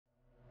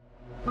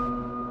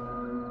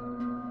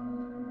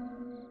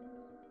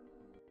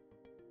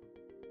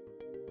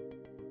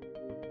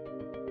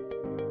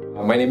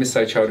My name is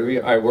Sy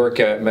Choudhury. I work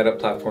at Meta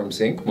Platforms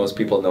Inc. Most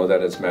people know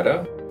that as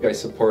Meta. I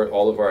support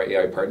all of our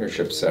AI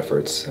partnerships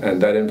efforts,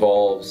 and that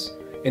involves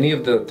any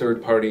of the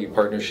third-party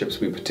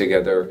partnerships we put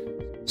together,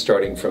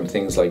 starting from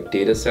things like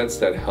data sets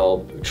that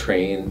help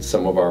train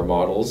some of our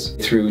models,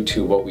 through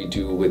to what we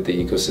do with the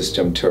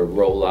ecosystem to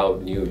roll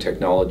out new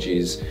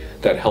technologies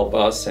that help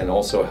us and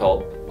also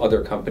help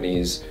other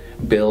companies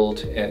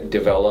build and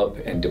develop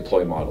and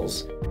deploy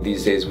models.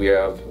 These days we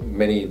have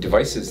many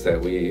devices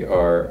that we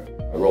are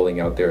rolling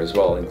out there as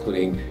well,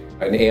 including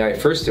an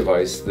AI-first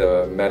device,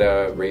 the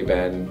Meta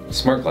Ray-Ban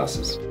smart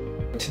glasses.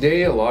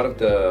 Today, a lot of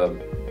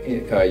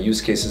the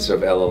use cases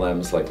of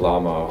LLMs like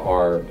Llama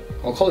are,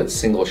 I'll call it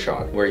single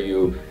shot, where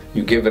you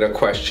give it a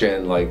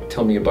question like,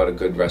 tell me about a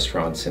good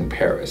restaurant in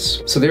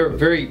Paris. So they're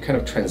very kind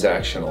of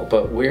transactional,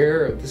 but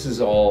where this is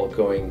all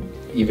going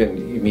even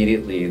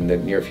immediately in the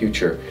near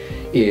future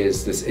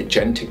is this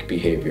agentic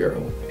behavior.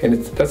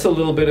 And that's a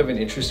little bit of an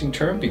interesting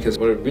term, because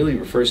what it really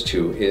refers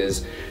to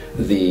is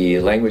the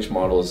language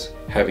models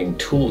having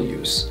tool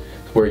use,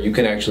 where you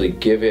can actually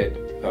give it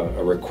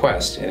a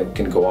request and it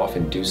can go off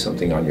and do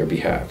something on your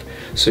behalf.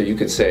 So you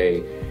could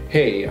say,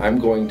 hey, I'm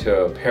going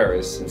to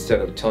Paris.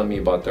 Instead of telling me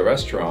about the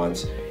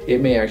restaurants,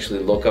 it may actually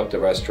look up the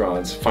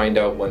restaurants, find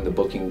out when the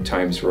booking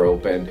times were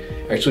open,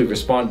 actually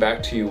respond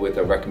back to you with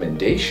a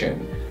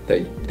recommendation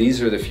that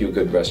these are the few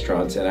good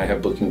restaurants and I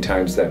have booking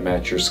times that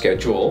match your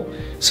schedule.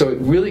 So it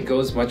really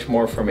goes much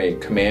more from a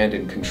command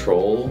and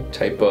control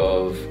type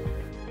of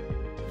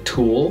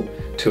tool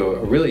to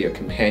really a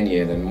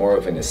companion and more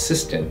of an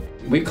assistant.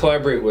 We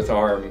collaborate with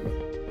ARM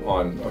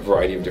on a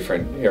variety of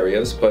different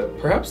areas, but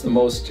perhaps the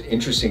most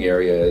interesting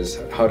area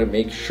is how to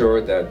make sure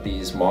that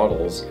these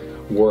models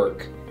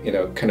work in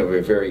a kind of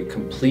a very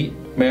complete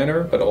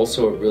manner, but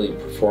also a really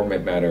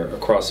performant manner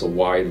across a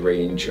wide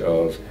range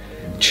of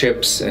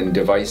chips and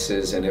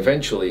devices and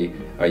eventually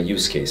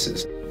use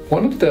cases.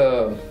 One of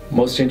the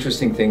most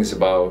interesting things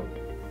about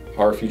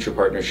our future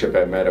partnership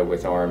at Meta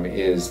with ARM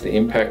is the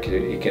impact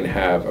it can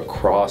have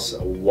across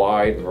a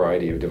wide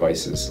variety of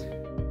devices.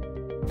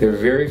 There are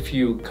very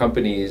few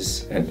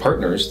companies and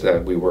partners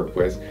that we work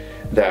with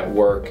that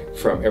work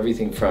from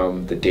everything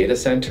from the data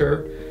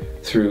center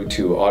through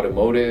to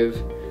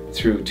automotive,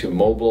 through to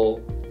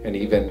mobile, and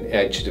even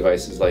edge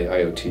devices like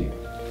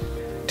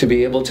IoT. To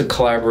be able to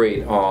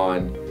collaborate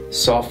on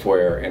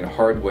software and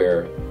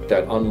hardware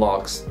that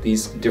unlocks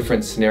these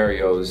different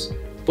scenarios,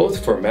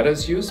 both for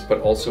Meta's use, but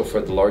also for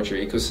the larger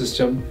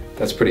ecosystem,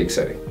 that's pretty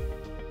exciting.